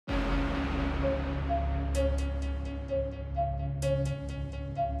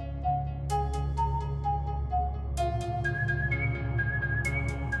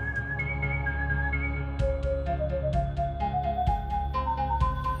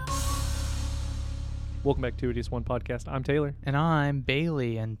Welcome back to Idiot's One Podcast. I'm Taylor. And I'm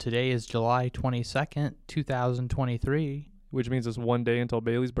Bailey, and today is July 22nd, 2023. Which means it's one day until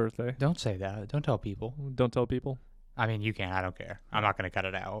Bailey's birthday. Don't say that. Don't tell people. Don't tell people. I mean, you can. I don't care. I'm not going to cut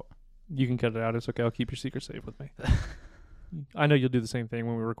it out. You can cut it out. It's okay. I'll keep your secret safe with me. I know you'll do the same thing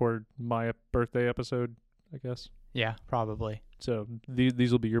when we record my birthday episode, I guess. Yeah, probably. So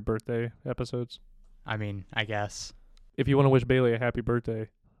these will be your birthday episodes. I mean, I guess. If you want to wish Bailey a happy birthday,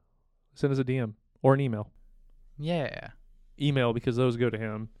 send us a DM or an email. Yeah. Email, because those go to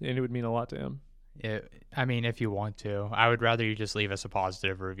him, and it would mean a lot to him. I mean, if you want to. I would rather you just leave us a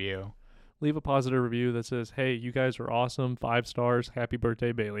positive review. Leave a positive review that says, hey, you guys are awesome. 5 stars. Happy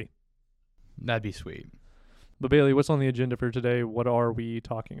birthday, Bailey. That'd be sweet. But Bailey, what's on the agenda for today? What are we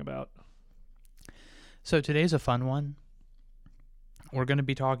talking about? So today's a fun one. We're going to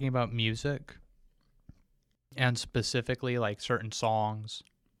be talking about music, and specifically like certain songs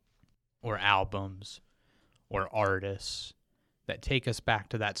or albums or artists that take us back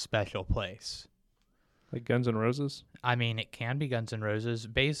to that special place. Like Guns N' Roses? I mean, it can be Guns N' Roses.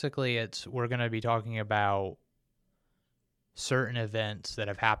 Basically, we're going to be talking about certain events that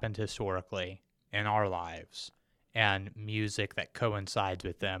have happened historically in our lives and music that coincides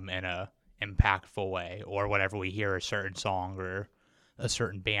with them in a impactful way, or whenever we hear a certain song or a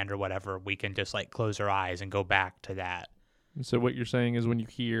certain band or whatever, we can just like close our eyes and go back to that. So what you're saying is when you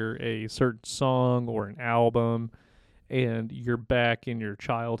hear a certain song or an album and you're back in your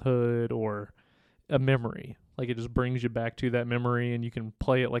childhood or a memory, like it just brings you back to that memory and you can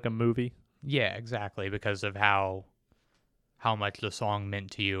play it like a movie. Yeah, exactly, because of how much the song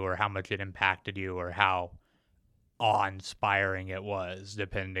meant to you, or how much it impacted you, or how awe-inspiring it was,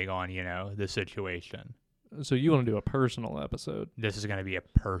 depending on, the situation. So you want to do a personal episode. This is going to be a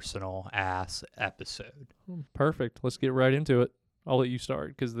personal-ass episode. Perfect. Let's get right into it. I'll let you start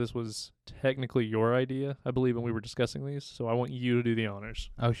because this was technically your idea, I believe, when we were discussing these. So I want you to do the honors.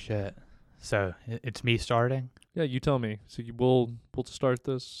 Oh, shit. So it's me starting? Yeah, you tell me. So we'll start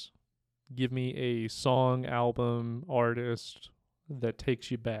this. Give me a song, album, artist that takes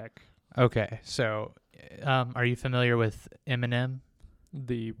you back. Okay. So are you familiar with Eminem?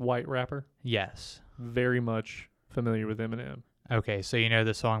 The white rapper? Yes. Very much familiar with Eminem. Okay, so you know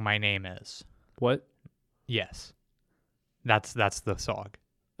the song My Name Is? What? Yes. That's the song.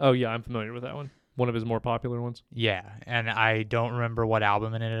 Oh, yeah, I'm familiar with that one. One of his more popular ones. Yeah, and I don't remember what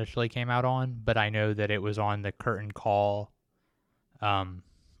album it initially came out on, but I know that it was on the Curtain Call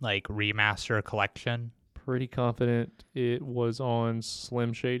remaster collection. Pretty confident it was on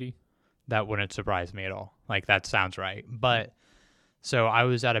Slim Shady. That wouldn't surprise me at all. Like, that sounds right. But so I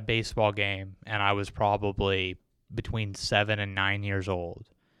was at a baseball game, and I was probably between 7 and 9 years old.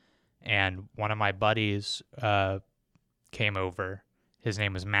 And one of my buddies came over. His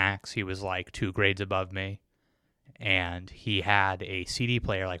name was Max. He was like 2 grades above me. And he had a CD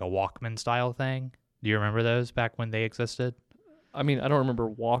player, like a Walkman style thing. Do you remember those back when they existed? I mean, I don't remember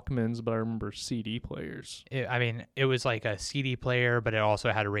Walkmans, but I remember CD players. It was like a CD player, but it also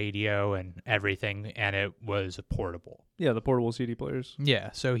had a radio and everything, and it was portable. Yeah, the portable CD players. Yeah,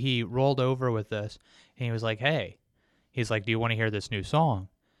 so he rolled over with this, and he was like, hey. He's like, do you want to hear this new song?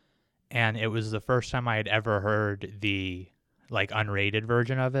 And it was the first time I had ever heard the, unrated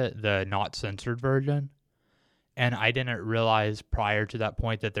version of it, the not censored version. And I didn't realize prior to that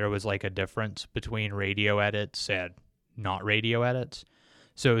point that there was, a difference between radio edits and not radio edits.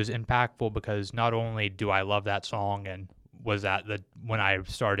 So it was impactful because not only do I love that song, and was that when I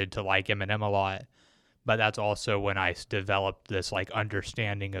started to like Eminem a lot, but that's also when I developed this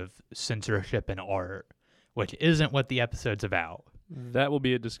understanding of censorship in art, which isn't what the episode's about. That will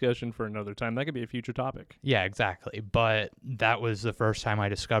be a discussion for another time. That could be a future topic. Yeah, exactly. But that was the first time I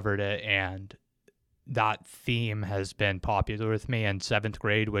discovered it, and that theme has been popular with me. In 7th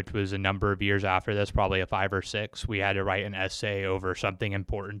grade, which was a number of years after this, probably a 5 or 6, we had to write an essay over something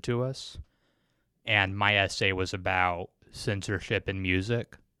important to us. And my essay was about censorship in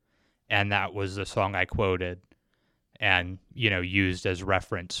music. And that was the song I quoted and, used as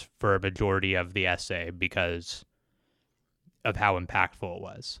reference for a majority of the essay because of how impactful it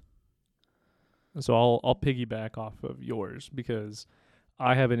was. So I'll piggyback off of yours because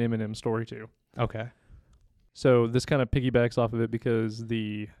I have an Eminem story too. Okay. So this kind of piggybacks off of it because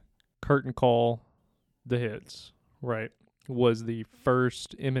the Curtain Call, The Hits, right, was the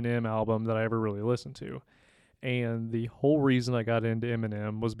first Eminem album that I ever really listened to. And the whole reason I got into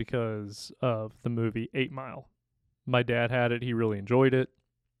Eminem was because of the movie 8 Mile. My dad had it. He really enjoyed it.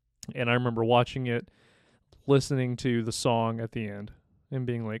 And I remember watching it, listening to the song at the end and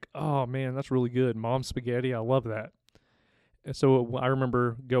being like, oh, man, that's really good. Mom's Spaghetti, I love that. And so I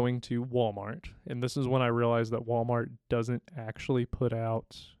remember going to Walmart, and this is when I realized that Walmart doesn't actually put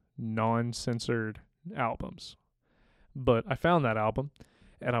out non-censored albums. But I found that album,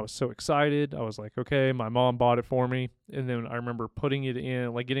 and I was so excited. I was like, okay, my mom bought it for me. And then I remember putting it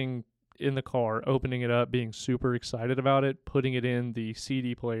in, like getting in the car, opening it up, being super excited about it, putting it in the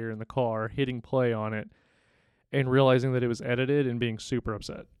CD player in the car, hitting play on it, and realizing that it was edited and being super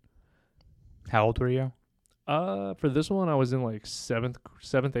upset. How old were you? For this one, I was in like seventh,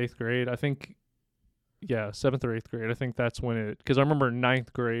 eighth grade. I think, yeah, 7th or 8th grade. I think that's when it, because I remember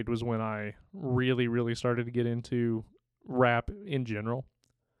 9th grade was when I really, really started to get into rap in general.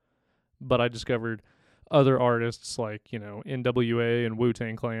 But I discovered other artists like, NWA and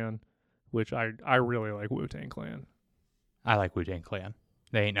Wu-Tang Clan, which I really like Wu-Tang Clan. I like Wu-Tang Clan.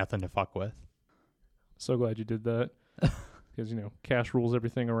 They ain't nothing to fuck with. So glad you did that. Because, cash rules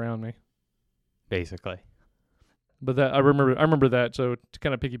everything around me. Basically. But that I remember that. So to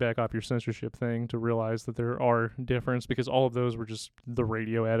kind of piggyback off your censorship thing, to realize that there are difference, because all of those were just the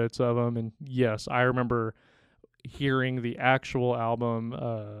radio edits of them. And yes, I remember hearing the actual album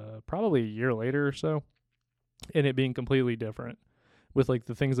probably a year later or so, and it being completely different with like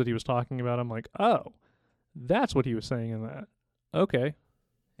the things that he was talking about. I'm like, oh, that's what he was saying in that. Okay.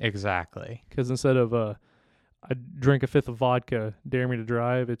 Exactly. Because instead of I drink a fifth of vodka, dare me to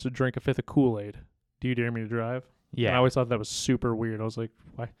drive, it's a drink a fifth of Kool-Aid. Do you dare me to drive? Yeah. And I always thought that was super weird. I was like,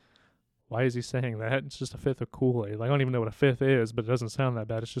 why is he saying that? It's just a fifth of Kool-Aid. Like, I don't even know what a fifth is, but it doesn't sound that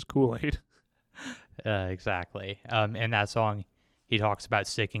bad. It's just Kool-Aid. Exactly. In that song, he talks about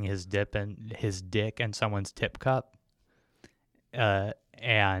sticking his dick in someone's tip cup.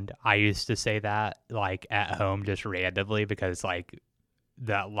 And I used to say that like at home just randomly because like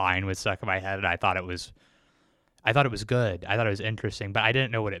that line was stuck in my head, and I thought it was good. I thought it was interesting, but I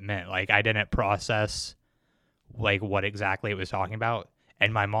didn't know what it meant. Like I didn't process like what exactly it was talking about.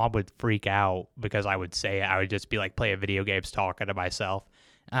 And my mom would freak out because I would say it. I would just be like playing video games talking to myself.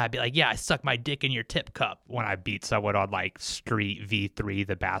 And I'd be like, yeah, I suck my dick in your tip cup when I beat someone on like Street V3,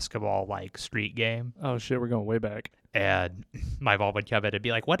 the basketball like street game. Oh shit, we're going way back. And my mom would come in and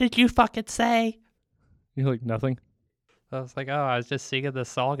be like, what did you fucking say? You're like, nothing. I was like, oh, I was just singing this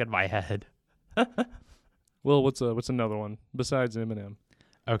song in my head. Well, what's another one besides Eminem?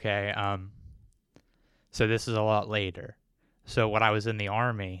 Okay, so this is a lot later. So when I was in the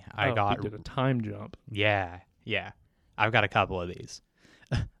Army, I he did a time jump. Yeah. I've got a couple of these.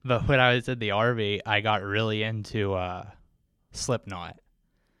 But when I was in the Army, I got really into Slipknot.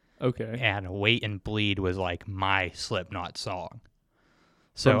 Okay. And Wait and Bleed was like my Slipknot song.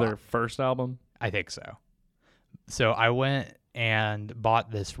 So from their first album? I think so. So I went and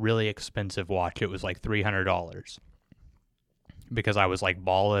bought this really expensive watch. It was like $300 because I was like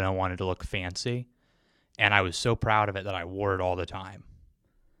balling and wanted to look fancy. And I was so proud of it that I wore it all the time.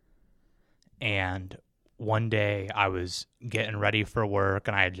 And one day I was getting ready for work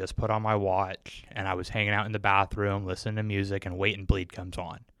and I had just put on my watch and I was hanging out in the bathroom listening to music, and Wait and Bleed comes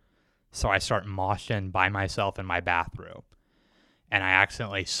on. So I start moshing by myself in my bathroom. And I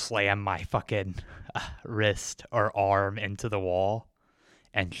accidentally slammed my fucking wrist or arm into the wall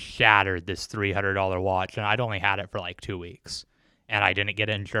and shattered this $300 watch. And I'd only had it for like 2 weeks. And I didn't get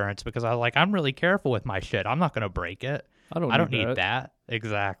insurance because I was like, I'm really careful with my shit. I'm not going to break it. I don't need that.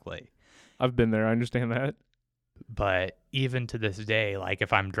 Exactly. I've been there. I understand that. But even to this day, like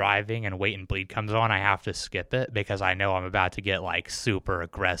if I'm driving and Wait and Bleed comes on, I have to skip it because I know I'm about to get like super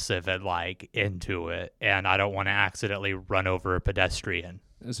aggressive and like into it. And I don't want to accidentally run over a pedestrian.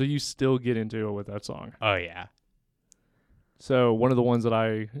 So you still get into it with that song? Oh, yeah. So one of the ones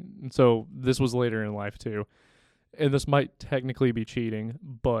that so this was later in life too. And this might technically be cheating,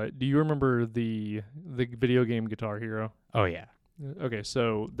 but do you remember the video game Guitar Hero? Oh, yeah. Okay,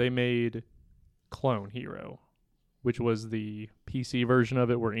 so they made Clone Hero, which was the PC version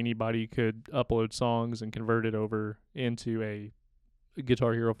of it where anybody could upload songs and convert it over into a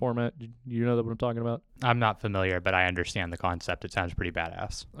Guitar Hero format. Do you know what I'm talking about? I'm not familiar, but I understand the concept. It sounds pretty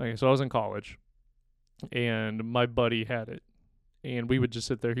badass. Okay, so I was in college, and my buddy had it, and we would just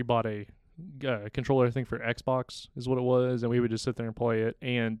sit there. He bought a controller, I think, for Xbox is what it was, and we would just sit there and play it.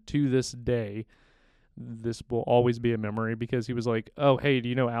 And to this day, this will always be a memory because he was like, oh, hey, do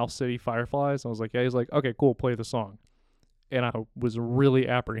you know Owl City Fireflies? I was like, yeah. He's like, okay, cool, play the song. And I was really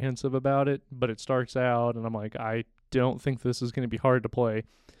apprehensive about it, but it starts out, and I'm like, I don't think this is going to be hard to play.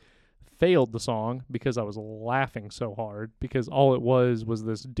 Failed the song because I was laughing so hard because all it was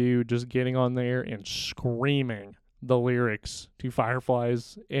this dude just getting on there and screaming the lyrics to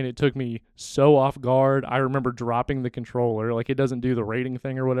Fireflies, and it took me so off guard. I remember dropping the controller. Like, it doesn't do the rating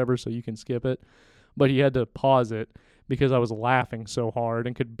thing or whatever, so you can skip it. But he had to pause it because I was laughing so hard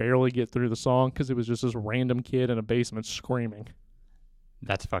and could barely get through the song because it was just this random kid in a basement screaming.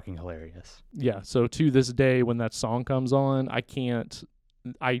 That's fucking hilarious. Yeah, so to this day, when that song comes on,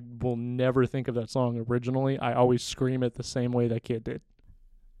 I will never think of that song originally. I always scream it the same way that kid did.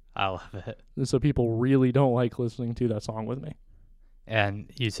 I love it. And so people really don't like listening to that song with me.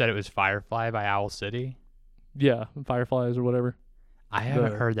 And you said it was Firefly by Owl City? Yeah, Fireflies or whatever. I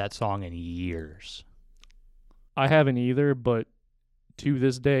haven't heard that song in years. I haven't either, but to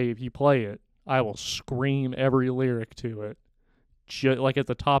this day, if you play it, I will scream every lyric to it. Like at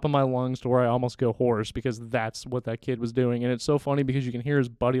the top of my lungs to where I almost go hoarse because that's what that kid was doing. And it's so funny because you can hear his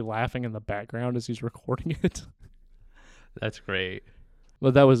buddy laughing in the background as he's recording it. That's great.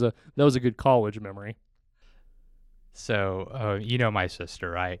 But that was a good college memory. So, you know my sister,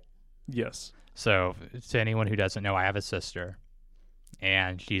 right? Yes. So, to anyone who doesn't know, I have a sister.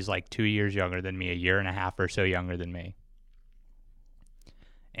 And she's like 2 years younger than me, a year and a half or so younger than me.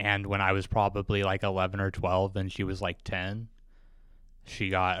 And when I was probably like 11 or 12 and she was like 10, she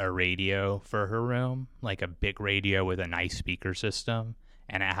got a radio for her room, like a big radio with a nice speaker system.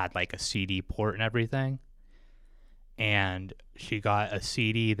 And it had like a CD port and everything. And she got a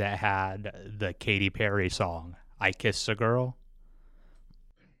CD that had the Katy Perry song, I Kissed a Girl.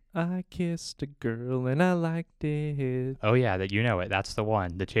 I kissed a girl and I liked it. Oh, yeah, that you know it. That's the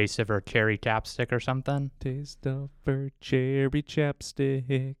one. The Taste of Her Cherry Chapstick or something. Taste of her cherry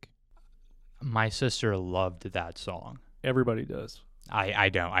chapstick. My sister loved that song. Everybody does. I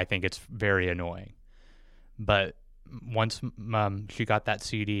don't. I think it's very annoying. But once she got that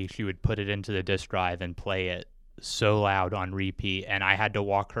CD, she would put it into the disc drive and play it so loud on repeat. And I had to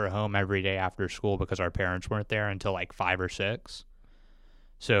walk her home every day after school because our parents weren't there until like 5 or 6.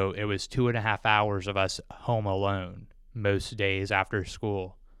 So it was 2.5 hours of us home alone most days after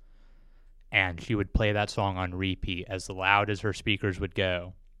school. And she would play that song on repeat as loud as her speakers would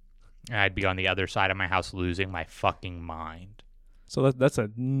go. And I'd be on the other side of my house losing my fucking mind. So that's a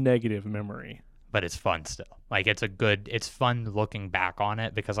negative memory. But it's fun still. Like it's fun looking back on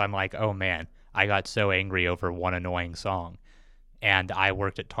it because I'm like, oh man, I got so angry over one annoying song. And I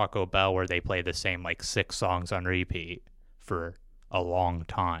worked at Taco Bell where they play the same like 6 songs on repeat for a long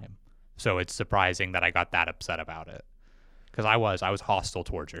time. So it's surprising that I got that upset about it. Because I was hostile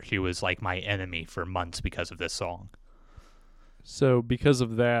towards her. She was like my enemy for months because of this song. So because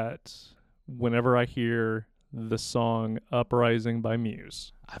of that, whenever I hear the song Uprising by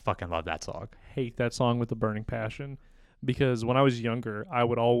Muse, I fucking love that song. Hate that song with a burning passion. Because when I was younger, I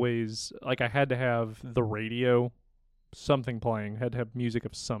would always, like, I had to have the radio, something playing, had to have music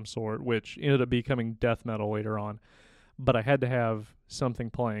of some sort, which ended up becoming death metal later on. But I had to have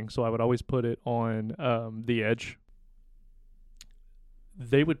something playing, so I would always put it on The Edge.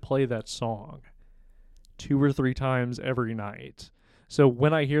 They would play that song 2 or 3 times every night. So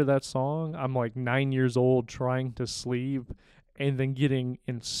when I hear that song, I'm like 9 years old trying to sleep and then getting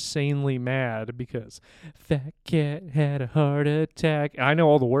insanely mad because that cat had a heart attack. I know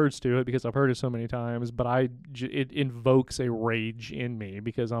all the words to it because I've heard it so many times, but it invokes a rage in me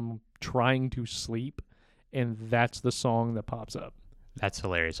because I'm trying to sleep. And that's the song that pops up. That's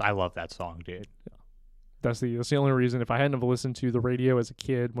hilarious. I love that song, dude. Yeah. That's the only reason. If I hadn't have listened to the radio as a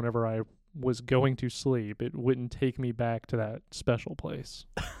kid whenever I was going to sleep, it wouldn't take me back to that special place.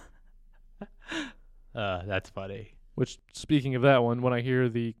 That's funny. Which, speaking of that one, when I hear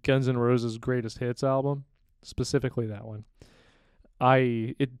the Guns N' Roses Greatest Hits album, specifically that one,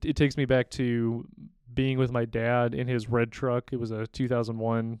 it takes me back to being with my dad in his red truck. It was a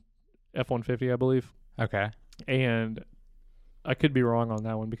 2001 F-150, I believe. Okay. And I could be wrong on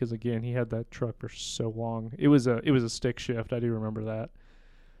that one because, again, he had that truck for so long. It was a stick shift. I do remember that.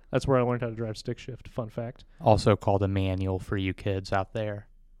 That's where I learned how to drive stick shift. Fun fact. Also called a manual for you kids out there.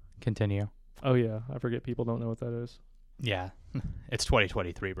 Continue. Oh, yeah. I forget people don't know what that is. Yeah. It's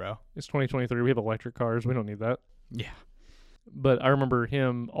 2023, bro. It's 2023. We have electric cars. We don't need that. Yeah. But I remember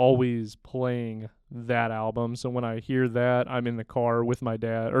him always playing that album. So when I hear that, I'm in the car with my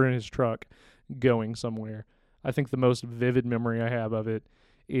dad or in his truck going somewhere. I think the most vivid memory I have of it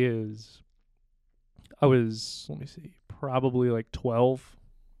is I was, probably like 12,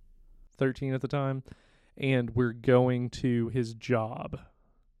 13 at the time. And we're going to his job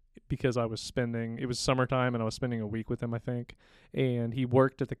because it was summertime and I was spending a week with him, I think. And he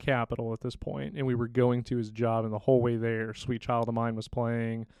worked at the Capitol at this point, and we were going to his job, and the whole way there, Sweet Child of Mine was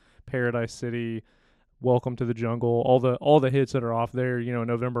playing, Paradise City, Welcome to the Jungle, all the hits that are off there,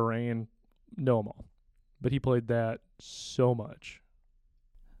 November Rain, know them all. But he played that so much.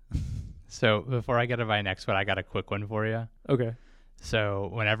 So before I get to my next one, I got a quick one for you. Okay. So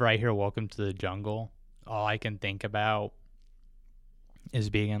whenever I hear Welcome to the Jungle, all I can think about is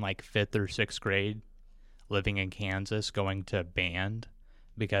being in like 5th or 6th grade, living in Kansas, going to band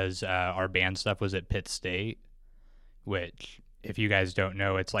because our band stuff was at Pitt State, which, if you guys don't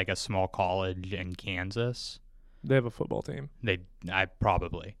know, it's like a small college in Kansas. They have a football team. I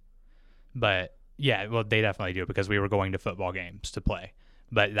probably, but yeah, well, they definitely do because we were going to football games to play.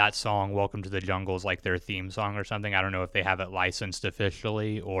 But that song, Welcome to the Jungle, is like their theme song or something. I don't know if they have it licensed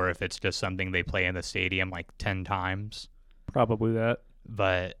officially or if it's just something they play in the stadium like 10 times. Probably that.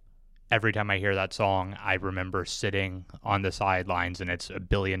 But every time I hear that song, I remember sitting on the sidelines and it's a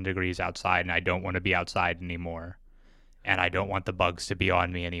billion degrees outside and I don't want to be outside anymore. And I don't want the bugs to be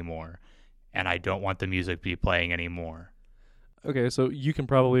on me anymore. And I don't want the music to be playing anymore. Okay, so you can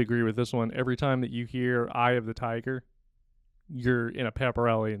probably agree with this one. Every time that you hear Eye of the Tiger, you're in a pep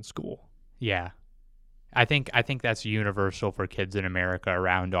rally in school. Yeah. I think that's universal for kids in America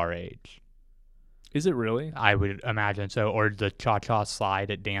around our age. Is it really? I would imagine so. Or the cha-cha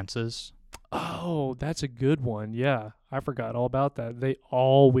slide at dances. Oh, that's a good one. Yeah, I forgot all about that. They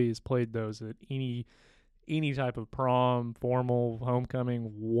always played those at any type of prom, formal, homecoming,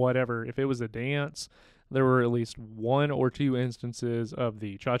 whatever. If it was a dance, there were at least 1 or 2 instances of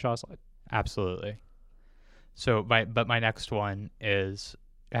the cha-cha slide. Absolutely. So, my next one is,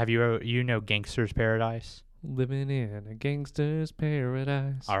 have you know Gangster's Paradise? Living in a gangster's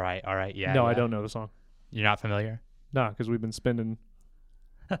paradise. All right, yeah. No, yeah. I don't know the song. You're not familiar? Nah, because we've been spending.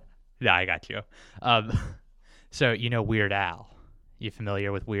 Yeah, I got you. So you know Weird Al. You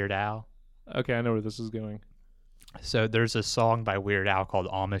familiar with Weird Al? Okay, I know where this is going. So there's a song by Weird Al called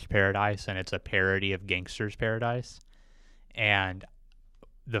Amish Paradise, and it's a parody of Gangster's Paradise. And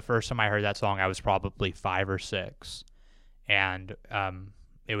the first time I heard that song, I was probably 5 or 6. And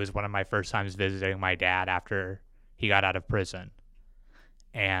it was one of my first times visiting my dad after he got out of prison.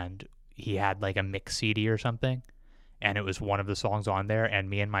 And he had like a mix CD or something. And it was one of the songs on there. And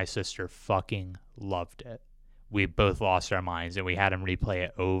me and my sister fucking loved it. We both lost our minds, and we had him replay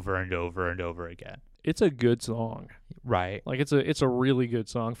it over and over and over again. It's a good song. Right. Like it's a really good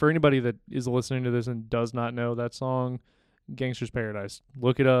song. For anybody that is listening to this and does not know that song, Gangster's Paradise.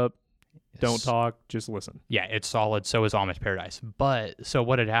 Look it up. Don't talk, just listen. Yeah, it's solid. So is Amish Paradise. But so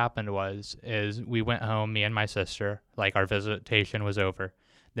what had happened is we went home, me and my sister, like our visitation was over.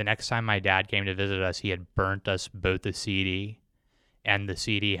 The next time my dad came to visit us, he had burnt us both a CD, and the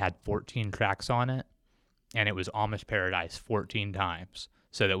CD had 14 tracks on it, and it was Amish Paradise 14 times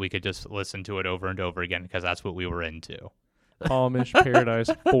so that we could just listen to it over and over again because that's what we were into. Amish Paradise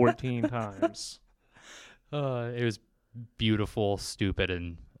 14 times. It was beautiful, stupid,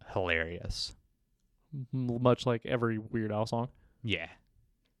 and hilarious. Much like every Weird Al song. Yeah.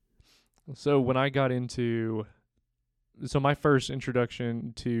 So when I got into... So my first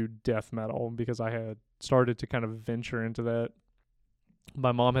introduction to death metal, because I had started to kind of venture into that,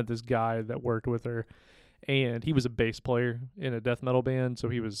 my mom had this guy that worked with her, and he was a bass player in a death metal band, so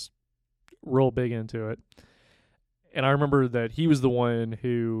he was real big into it. And I remember that he was the one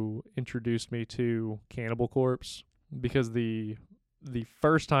who introduced me to Cannibal Corpse, because the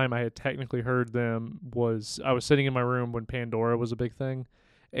first time I had technically heard them was I was sitting in my room when Pandora was a big thing,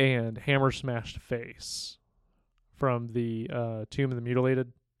 and Hammer Smashed Face from the Tomb of the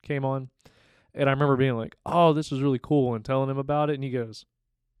Mutilated came on. And I remember being like, oh, this was really cool, and telling him about it, and he goes,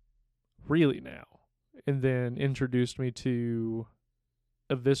 really now? And then introduced me to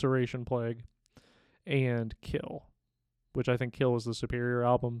Evisceration Plague and Kill, which I think Kill is the superior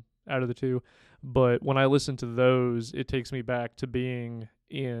album out of the two. But when I listen to those, it takes me back to being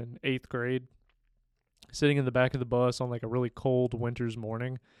in 8th grade, sitting in the back of the bus on like a really cold winter's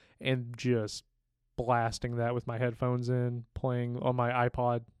morning and just blasting that with my headphones in, playing on my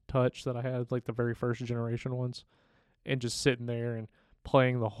iPod Touch that I had, like the very first generation ones, and just sitting there and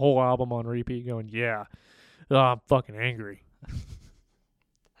playing the whole album on repeat going, yeah, I'm fucking angry.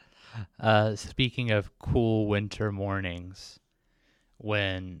 Speaking of cool winter mornings,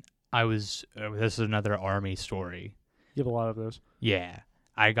 when I was, this is another Army story. You have a lot of those. Yeah.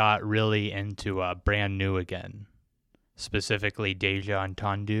 I got really into Brand New Again, specifically Deja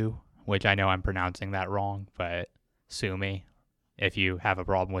Entendu, which I know I'm pronouncing that wrong, but sue me. If you have a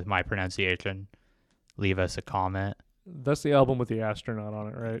problem with my pronunciation, leave us a comment. That's the album with the astronaut on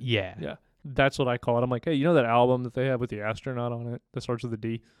it, right? Yeah. Yeah. That's what I call it. I'm like, hey, you know that album that they have with the astronaut on it that starts with a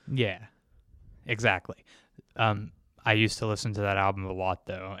D? Yeah, exactly. I used to listen to that album a lot,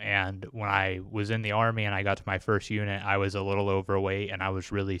 though, and when I was in the Army and I got to my first unit, I was a little overweight and I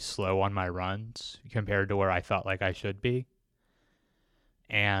was really slow on my runs compared to where I felt like I should be.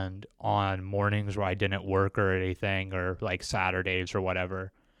 And on mornings where I didn't work or anything, or like Saturdays or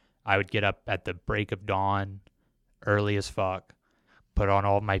whatever, I would get up at the break of dawn, early as fuck, put on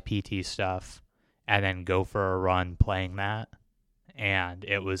all my PT stuff, and then go for a run playing that. And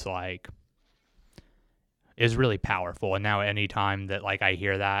it was like, is really powerful. And now anytime that like I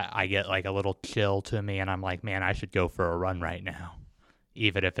hear that, I get like a little chill to me, and I'm like, man, I should go for a run right now,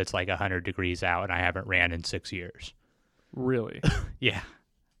 even if it's like 100 degrees out and I haven't ran in 6 years. Really? Yeah.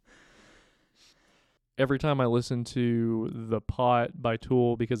 Every time I listen to The Pot by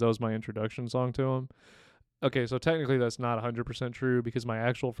Tool, because that was my introduction song to them. Okay, so technically that's not 100% true, because my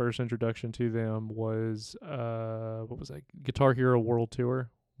actual first introduction to them was what was that? Guitar Hero World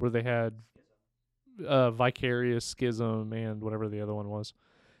Tour, where they had Vicarious, Schism, and whatever the other one was.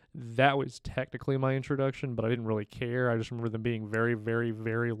 That was technically my introduction, but I didn't really care. I just remember them being very, very,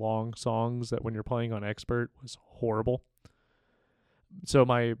 very long songs that when you're playing on Expert was horrible. So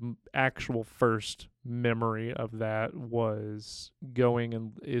my actual first memory of that was going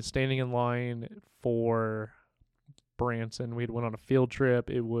and is standing in line for Branson. We'd went on a field trip.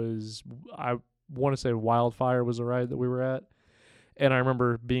 It was, I want to say Wildfire was the ride that we were at. And I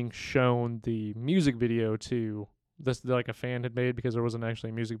remember being shown the music video to this, like a fan had made, because there wasn't actually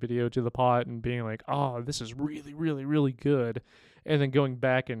a music video to The Pot, and being like, oh, this is really, really, really good. And then going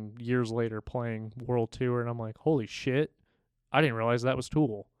back and years later playing World Tour, and I'm like, holy shit, I didn't realize that was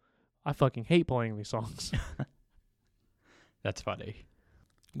Tool. I fucking hate playing these songs. That's funny.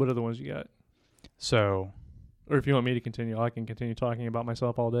 What other ones you got? So, Or if you want me to continue, I can continue talking about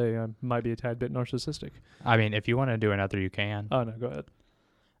myself all day. I might be a tad bit narcissistic. I mean, if you want to do another, you can. Oh, no, go ahead.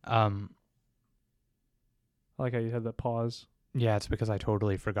 I like how you had that pause. Yeah, it's because I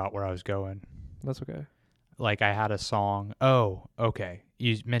totally forgot where I was going. That's okay. Like, I had a song. Oh, okay.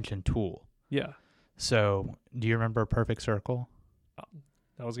 You mentioned Tool. Yeah. So, do you remember Perfect Circle?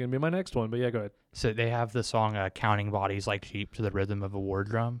 That was going to be my next one, but yeah, go ahead. So, they have the song Counting Bodies Like Sheep to the Rhythm of a War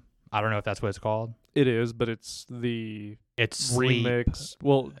Drum. I don't know if that's what it's called. It is, but it's the It's remix. Sleep,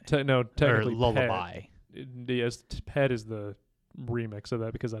 Well, no, or technically Lullaby. Yes, Pet is the remix of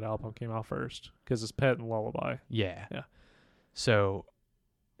that, because that album came out first. Because it's Pet and Lullaby. Yeah. Yeah. So,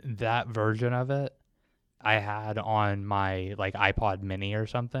 that version of it, I had on my like iPod Mini or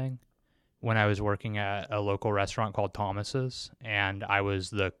something when I was working at a local restaurant called Thomas's, and I was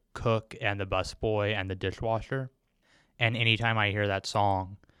the cook and the busboy and the dishwasher. And anytime I hear that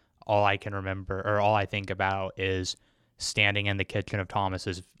song, all I can remember, or all I think about, is standing in the kitchen of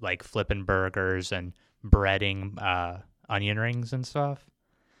Thomas's, like flipping burgers and breading onion rings and stuff.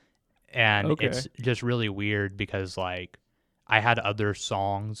 And it's just really weird because like I had other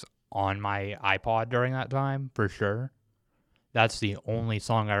songs on my iPod during that time, for sure. That's the only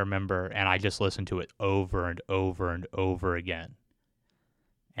song I remember, and I just listened to it over and over and over again.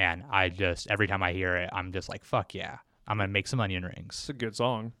 And I just, every time I hear it, I'm just like, fuck yeah, I'm going to make some onion rings. It's a good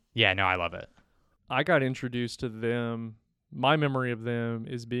song. Yeah, no, I love it. I got introduced to them. My memory of them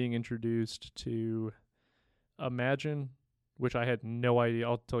is being introduced to Imagine, which I had no idea.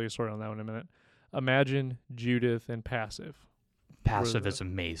 I'll tell you a story on that one in a minute. Imagine, Judith, and Passive. Passive is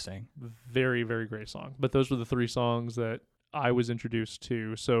amazing. Very, very great song. But those were the three songs that I was introduced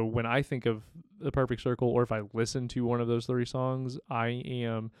to. So when I think of The Perfect Circle, or if I listen to one of those three songs, I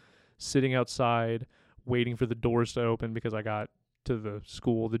am sitting outside waiting for the doors to open, because I got to the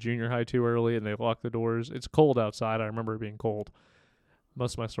school, the junior high, too early, and they locked the doors. It's cold outside. I remember it being cold.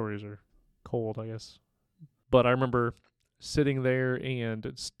 Most of my stories are cold, I guess. But I remember sitting there and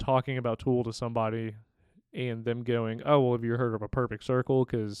it's talking about Tool to somebody, and them going, oh, well, have you heard of A Perfect Circle?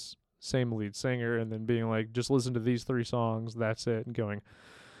 Because same lead singer. And then being like, just listen to these three songs, that's it. And going,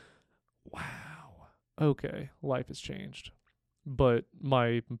 wow, okay, life has changed. But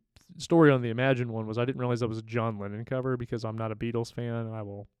my story on the Imagine one was I didn't realize that was a John Lennon cover, because I'm not a Beatles fan, and I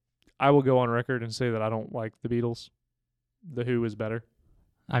will go on record and say that I don't like the Beatles. The Who is better.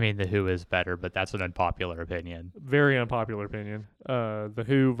 I mean, The Who is better, but that's an unpopular opinion. Very unpopular opinion. The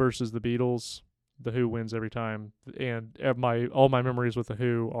Who versus the Beatles. The Who wins every time. And all my memories with The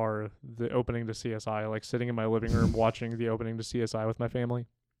Who are the opening to CSI, like sitting in my living room watching the opening to CSI with my family.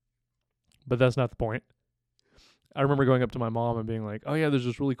 But that's not the point. I remember going up to my mom and being like, oh yeah, there's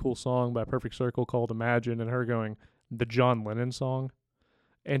this really cool song by Perfect Circle called Imagine, and her going, the John Lennon song,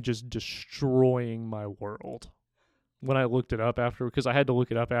 and just destroying my world. When I looked it up after, because I had to look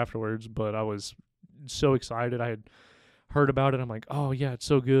it up afterwards, but I was so excited. I had heard about it. I'm like, oh yeah, it's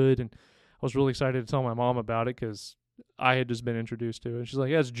so good. And I was really excited to tell my mom about it, because I had just been introduced to it. And she's like,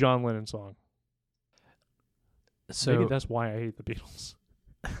 yeah, it's a John Lennon song. So maybe that's why I hate the Beatles.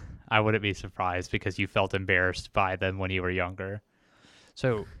 I wouldn't be surprised, because you felt embarrassed by them when you were younger.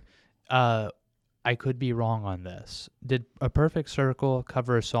 So, I could be wrong on this. Did A Perfect Circle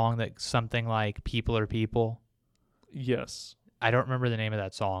cover a song that's something like People Are People? Yes. I don't remember the name of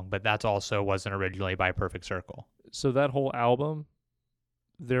that song, but that's also wasn't originally by Perfect Circle. So that whole album,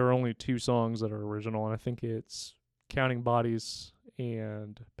 there are only 2 songs that are original, and I think it's Counting Bodies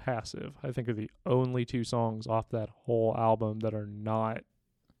and Passive. I think are the only 2 songs off that whole album that are not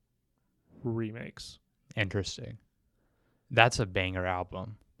remakes. Interesting. That's a banger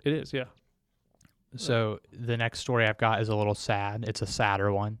album. It is, yeah. So the next story I've got is a little sad. It's a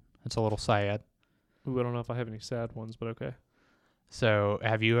sadder one. It's a little sad. Ooh, I don't know if I have any sad ones, but okay. So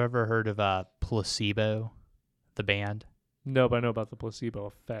have you ever heard of Placebo, the band? No, but I know about the placebo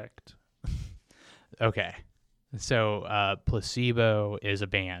effect. Okay. So Placebo is a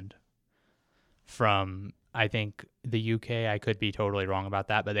band from, I think, the UK. I could be totally wrong about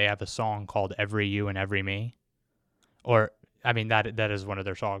that, but they have a song called Every You and Every Me. Or, I mean, that is one of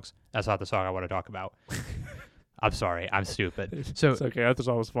their songs. That's not the song I want to talk about. I'm sorry. I'm stupid. So It's okay. I thought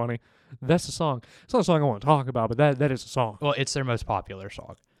it was funny. That's the song. It's not a song I want to talk about, but that is a song. Well, it's their most popular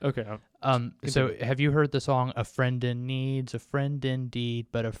song. Okay. So Continue. have you heard the song "A Friend in Need's a Friend Indeed,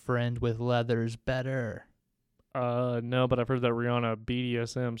 but a friend with leather's better"? No, but I've heard that Rihanna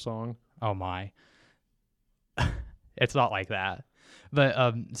BDSM song. Oh my. It's not like that.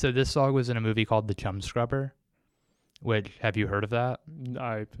 But so this song was in a movie called The Chum Scrubber. Which, have you heard of that?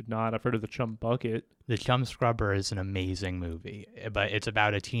 I've not. I've heard of the Chum Bucket. The Chum Scrubber is an amazing movie, but it's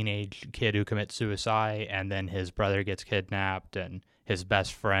about a teenage kid who commits suicide, and then his brother gets kidnapped, and his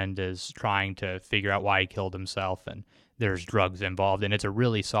best friend is trying to figure out why he killed himself, and there's drugs involved, and it's a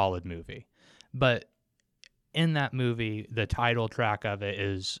really solid movie. But in that movie, the title track of it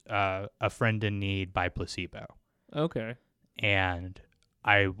is A Friend in Need by Placebo. Okay. And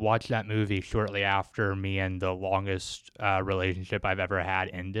I watched that movie shortly after me and the longest relationship I've ever had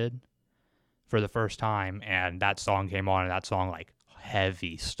ended for the first time, and that song came on, and that song, like,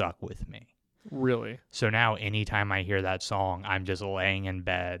 heavy stuck with me. Really? So now anytime I hear that song, I'm just laying in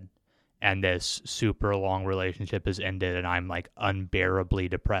bed, and this super long relationship has ended, and I'm, like, unbearably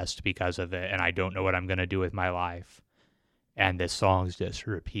depressed because of it, and I don't know what I'm going to do with my life. And this song's just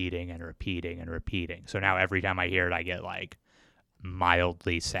repeating and repeating and repeating. So now every time I hear it, I get, like,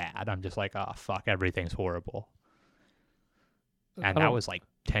 mildly sad. I'm just like, oh, fuck, everything's horrible. And that was like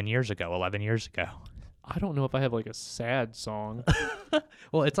 10 years ago, 11 years ago. I don't know if I have like a sad song.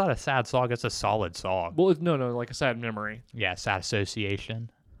 Well, it's not a sad song. It's a solid song. Well, no, like a sad memory. Yeah, sad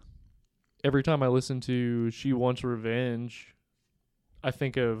association. Every time I listen to She Wants Revenge, I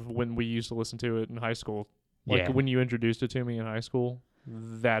think of when we used to listen to it in high school. Like Yeah. when you introduced it to me in high school,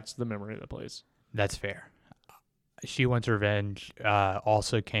 that's the memory that plays. That's fair. She Wants Revenge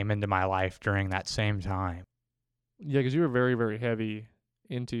also came into my life during that same time. Yeah, because you were very, very heavy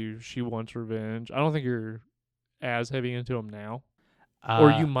into She Wants Revenge. I don't think you're as heavy into them now. Or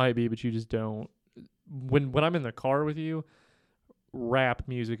you might be, but you just don't. When I'm in the car with you, rap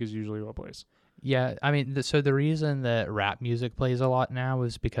music is usually what plays. Yeah, I mean, so the reason that rap music plays a lot now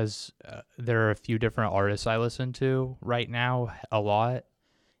is because there are a few different artists I listen to right now a lot,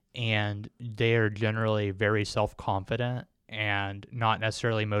 and they are generally very self-confident and not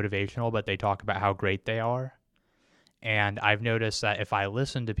necessarily motivational, but they talk about how great they are. And I've noticed that if I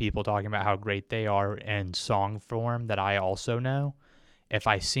listen to people talking about how great they are in song form that I also know, if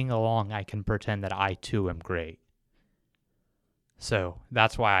I sing along, I can pretend that I too am great. So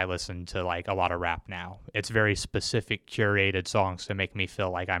that's why I listen to like a lot of rap now. It's very specific, curated songs to make me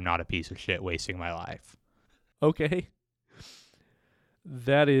feel like I'm not a piece of shit wasting my life. Okay.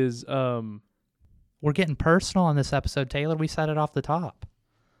 That is, We're getting personal on this episode, Taylor. We said it off the top.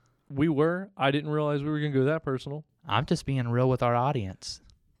 we were. I didn't realize we were going to go that personal. I'm just being real with our audience.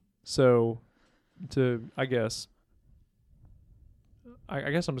 So, I guess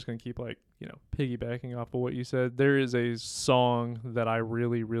I'm just going to keep piggybacking off of what you said. There is a song that I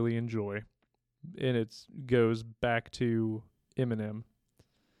really, really enjoy, and it goes back to Eminem.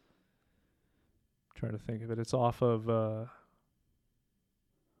 Trying to think of it. It's off of,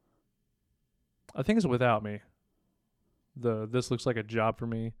 I think it's Without Me. This looks like a job for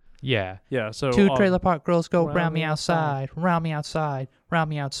me. Yeah. Yeah, so Two trailer park girls go round round me me outside, round me outside, round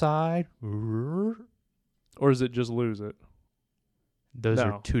me outside. or is it just Lose It? Those No,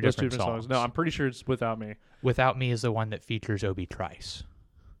 are two those different songs. No, I'm pretty sure it's Without Me. Without Me is the one that features Obi Trice.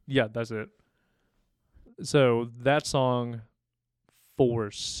 Yeah, that's it. So that song,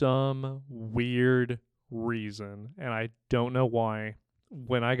 for some weird reason, and I don't know why,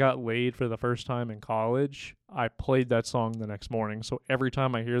 when I got laid for the first time in college, I played that song the next morning. So every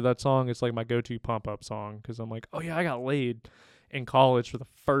time I hear that song, it's like my go-to pump-up song because I'm like, oh yeah, I got laid. in college for the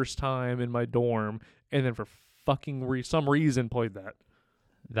first time in my dorm, and then for fucking some reason played that.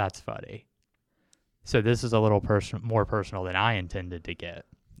 That's funny. So this is a little more personal than I intended to get.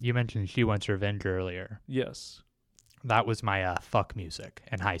 You mentioned She Wants Revenge earlier. Yes. That was my fuck music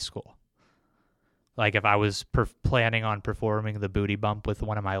in high school. Like if I was planning on performing the booty bump with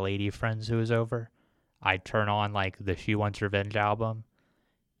one of my lady friends who was over, I'd turn on like the She Wants Revenge album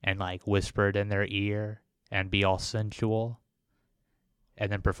and like whisper it in their ear and be all sensual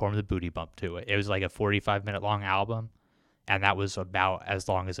and then perform the booty bump to it. It was like a 45-minute long album, and that was about as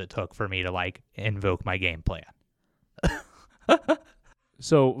long as it took for me to like invoke my game plan.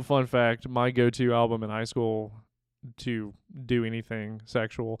 So, fun fact, my go-to album in high school to do anything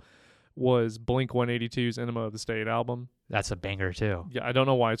sexual was Blink-182's Enema of the State album. That's a banger too. Yeah, I don't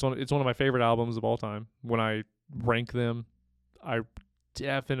know why. It's one of my favorite albums of all time. When I rank them, I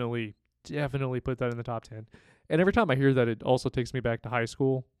definitely put that in the top 10. And every time I hear that, it also takes me back to high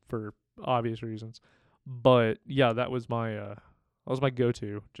school for obvious reasons. But yeah, that was my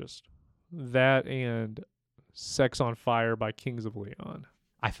go-to. Just that and Sex on Fire by Kings of Leon.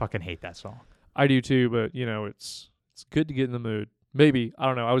 I fucking hate that song. I do too, but you know, it's good to get in the mood. Maybe, I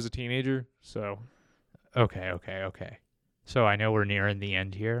don't know, I was a teenager, so. Okay. So I know we're nearing the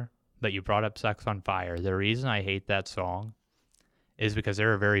end here, but you brought up Sex on Fire. The reason I hate that song is because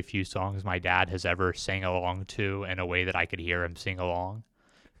there are very few songs my dad has ever sang along to in a way that I could hear him sing along.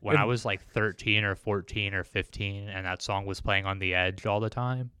 When I was like 13 or 14 or 15 and that song was playing on the Edge all the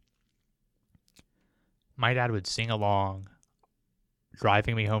time, my dad would sing along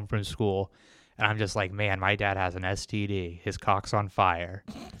driving me home from school, and I'm just like, man, my dad has an STD. His cock's on fire.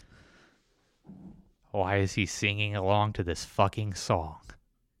 Why is he singing along to this fucking song?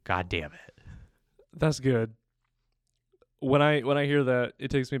 God damn it. That's good. When I hear that, it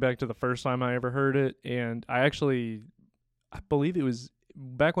takes me back to the first time I ever heard it, and I believe it was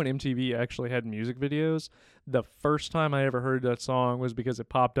back when MTV actually had music videos. The first time I ever heard that song was because it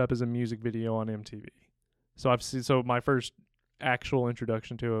popped up as a music video on MTV. So my first actual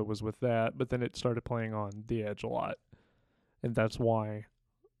introduction to it was with that, but then it started playing on The Edge a lot, and that's why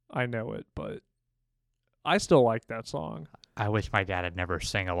I know it. But I still like that song. I wish my dad had never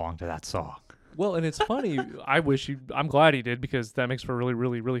sang along to that song. Well, and it's funny. I'm glad he did, because that makes for a really,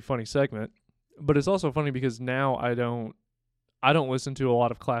 really, really funny segment. But it's also funny because now I don't listen to a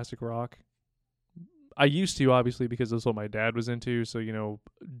lot of classic rock. I used to, obviously, because that's what my dad was into. So, you know,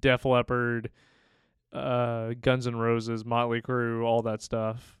 Def Leppard, Guns N' Roses, Motley Crue, all that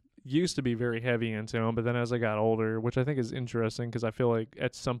stuff. Used to be very heavy into them, but then as I got older, which I think is interesting because I feel like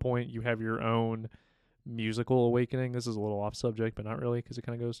at some point you have your own musical awakening. This is a little off subject, but not really, because it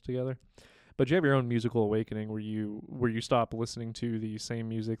kind of goes together. But you have your own musical awakening where you stop listening to the same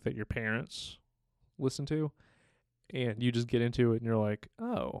music that your parents listen to, and you just get into it, and you're like,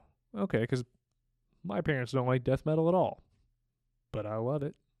 oh, okay, because my parents don't like death metal at all, but I love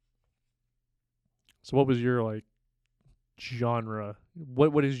it. So what was your like genre?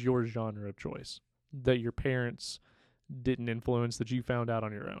 What is your genre of choice that your parents didn't influence that you found out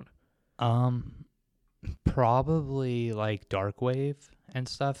on your own? Probably like Darkwave and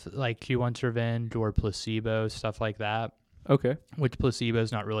stuff, like She Wants Revenge or Placebo, stuff like that. Okay. Which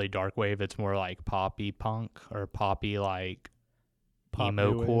Placebo's not really Darkwave, it's more like poppy punk or poppy like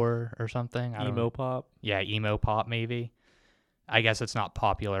emo core or something. Emo pop? Yeah, emo pop maybe. I guess it's not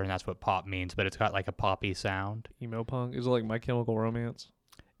popular, and that's what pop means, but it's got like a poppy sound. Emo punk? Is it like My Chemical Romance?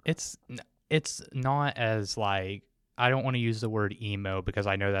 It's not as like, I don't want to use the word emo because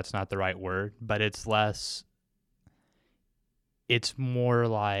I know that's not the right word, but it's more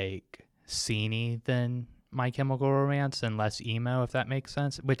like sceney than My Chemical Romance and less emo, if that makes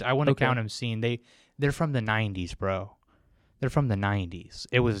sense. Which I want to count them scene. They're from the 90s, bro. They're from the 90s.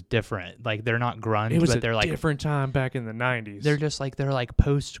 It was different. Like, they're not grunge, but they're like... It was a different time back in the 90s. They're like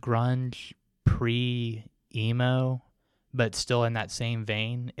post-grunge, pre-emo, but still in that same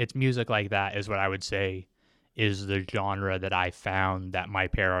vein. It's music like that is what I would say is the genre that I found that my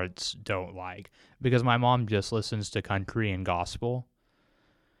parents don't like. Because my mom just listens to country and gospel,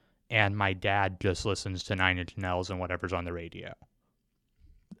 and my dad just listens to Nine Inch Nails and whatever's on the radio.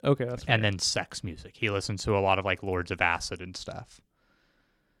 Okay, that's fair. And then sex music. He listens to a lot of like Lords of Acid and stuff.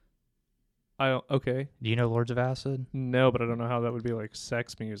 Okay. Do you know Lords of Acid? No, but I don't know how that would be like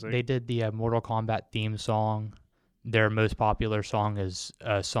sex music. They did the Mortal Kombat theme song. Their most popular song is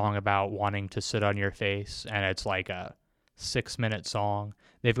a song about wanting to sit on your face, and it's like a 6-minute song.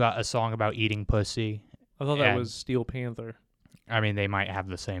 They've got a song about eating pussy. I thought that was Steel Panther. I mean, they might have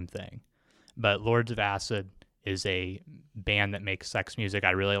the same thing. But Lords of Acid is a band that makes sex music.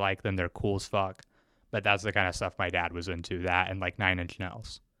 I really like them. They're cool as fuck. But that's the kind of stuff my dad was into, that and like Nine Inch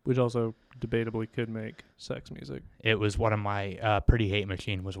Nails. Which also debatably could make sex music. It was one of my, Pretty Hate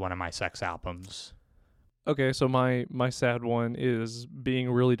Machine was one of my sex albums. Okay, so my sad one is being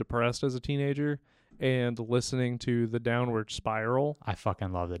really depressed as a teenager and listening to The Downward Spiral. I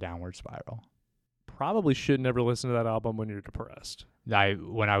fucking love The Downward Spiral. Probably should never listen to that album when you're depressed.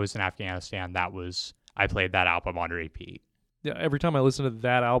 When I was in Afghanistan, I played that album on repeat. Yeah, every time I listen to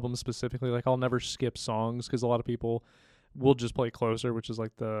that album specifically, like I'll never skip songs because a lot of people will just play Closer, which is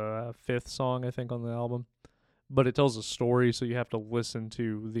like the fifth song I think on the album. But it tells a story, so you have to listen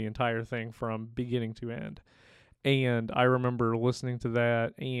to the entire thing from beginning to end. And I remember listening to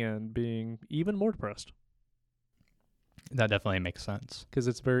that and being even more depressed. That definitely makes sense. Because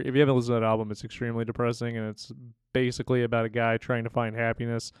if you haven't listened to that album, it's extremely depressing, and it's basically about a guy trying to find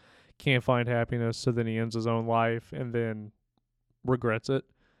happiness, can't find happiness, so then he ends his own life and then regrets it.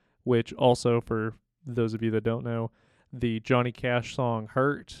 Which also, for those of you that don't know, the Johnny Cash song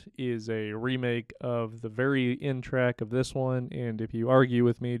Hurt is a remake of the very end track of this one, and if you argue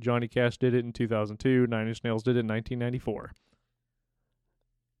with me, Johnny Cash did it in 2002, Nine Inch Nails did it in 1994.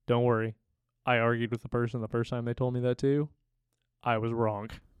 Don't worry. I argued with the person the first time they told me that too. I was wrong.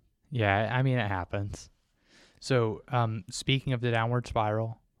 Yeah, I mean, it happens. So, speaking of The Downward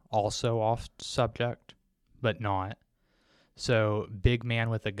Spiral, also off subject, but not. So, Big Man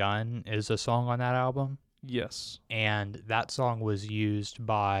with a Gun is a song on that album. Yes. And that song was used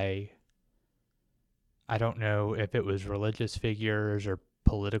by, I don't know if it was religious figures or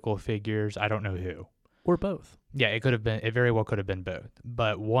political figures. I don't know who. Or both. Yeah, it very well could have been both.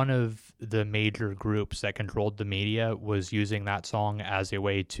 But one of the major groups that controlled the media was using that song as a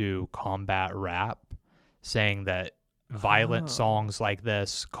way to combat rap, saying that violent songs like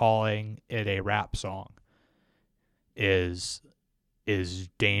this, calling it a rap song, is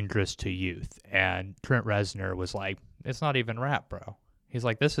dangerous to youth. And Trent Reznor was like, it's not even rap, bro. He's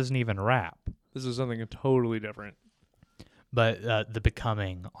like, this isn't even rap. This is something totally different. But the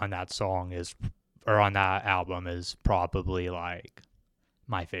Becoming on that song on that album is probably like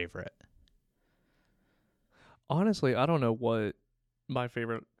my favorite. Honestly, I don't know what my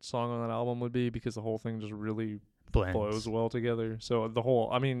favorite song on that album would be because the whole thing just really flows well together. So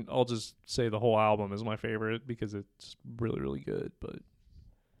I'll just say the whole album is my favorite because it's really, really good, but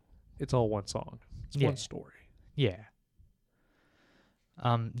it's all one song. It's one story. Yeah.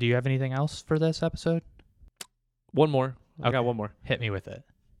 Do you have anything else for this episode? One more. I got one more. Hit me with it.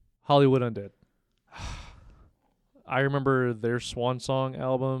 Hollywood Undead. I remember their Swan Song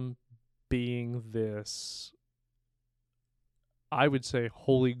album being this, I would say,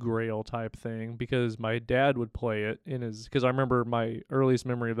 holy grail type thing because my dad would play it because I remember my earliest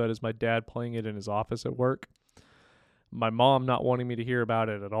memory of that is my dad playing it in his office at work. My mom not wanting me to hear about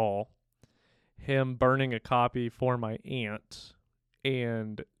it at all. Him burning a copy for my aunt.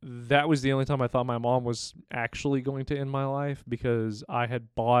 And that was the only time I thought my mom was actually going to end my life because I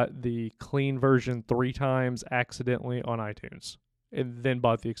had bought the clean version 3 times accidentally on iTunes and then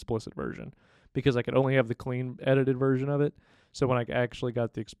bought the explicit version because I could only have the clean edited version of it. So when I actually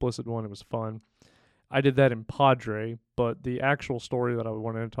got the explicit one, it was fun. I did that in Padre, but the actual story that I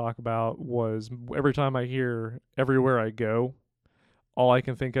wanted to talk about was every time I hear Everywhere I Go, all I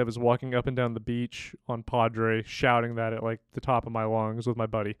can think of is walking up and down the beach on Padre, shouting that at like the top of my lungs with my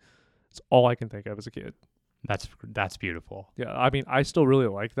buddy. It's all I can think of as a kid. That's beautiful. Yeah, I mean, I still really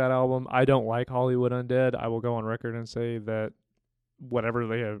like that album. I don't like Hollywood Undead. I will go on record and say that whatever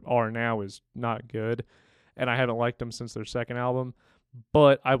they are now is not good, and I haven't liked them since their second album.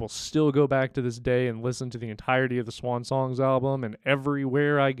 But I will still go back to this day and listen to the entirety of the Swan Songs album, and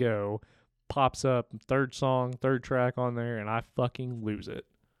Everywhere I Go pops up, third track on there, and I fucking lose it.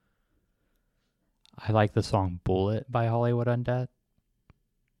 I like the song Bullet by Hollywood Undead.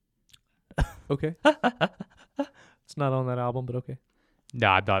 Okay. It's not on that album, but okay. No,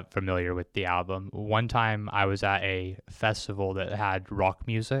 I'm not familiar with the album. One time I was at a festival that had rock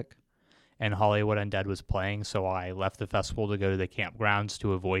music, and Hollywood Undead was playing, so I left the festival to go to the campgrounds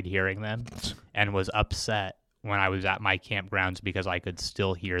to avoid hearing them, and was upset when I was at my campgrounds because I could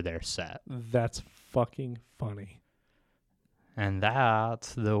still hear their set. That's fucking funny. And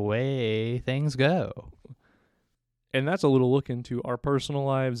that's the way things go. And that's a little look into our personal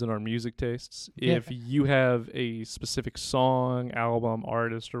lives and our music tastes. Yeah. If you have a specific song, album,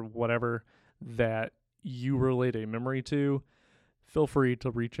 artist, or whatever that you relate a memory to, feel free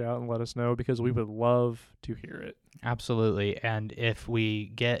to reach out and let us know because we would love to hear it. Absolutely. And if we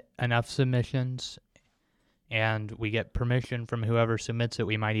get enough submissions and we get permission from whoever submits it,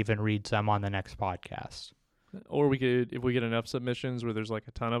 we might even read some on the next podcast. Or we could, if we get enough submissions where there's like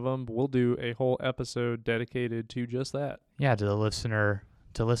a ton of them, we'll do a whole episode dedicated to just that. Yeah, to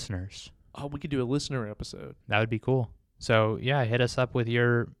listeners. Oh, we could do a listener episode. That would be cool. So yeah, hit us up with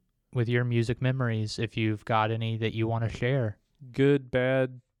your music memories if you've got any that you want to share. Good,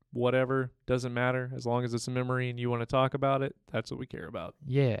 bad, whatever, doesn't matter. As long as it's a memory and you want to talk about it, that's what we care about.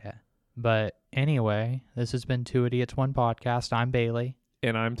 Yeah. But anyway, this has been Two Idiots, One Podcast. I'm Bailey.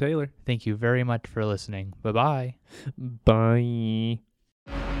 And I'm Taylor. Thank you very much for listening. Bye-bye. Bye.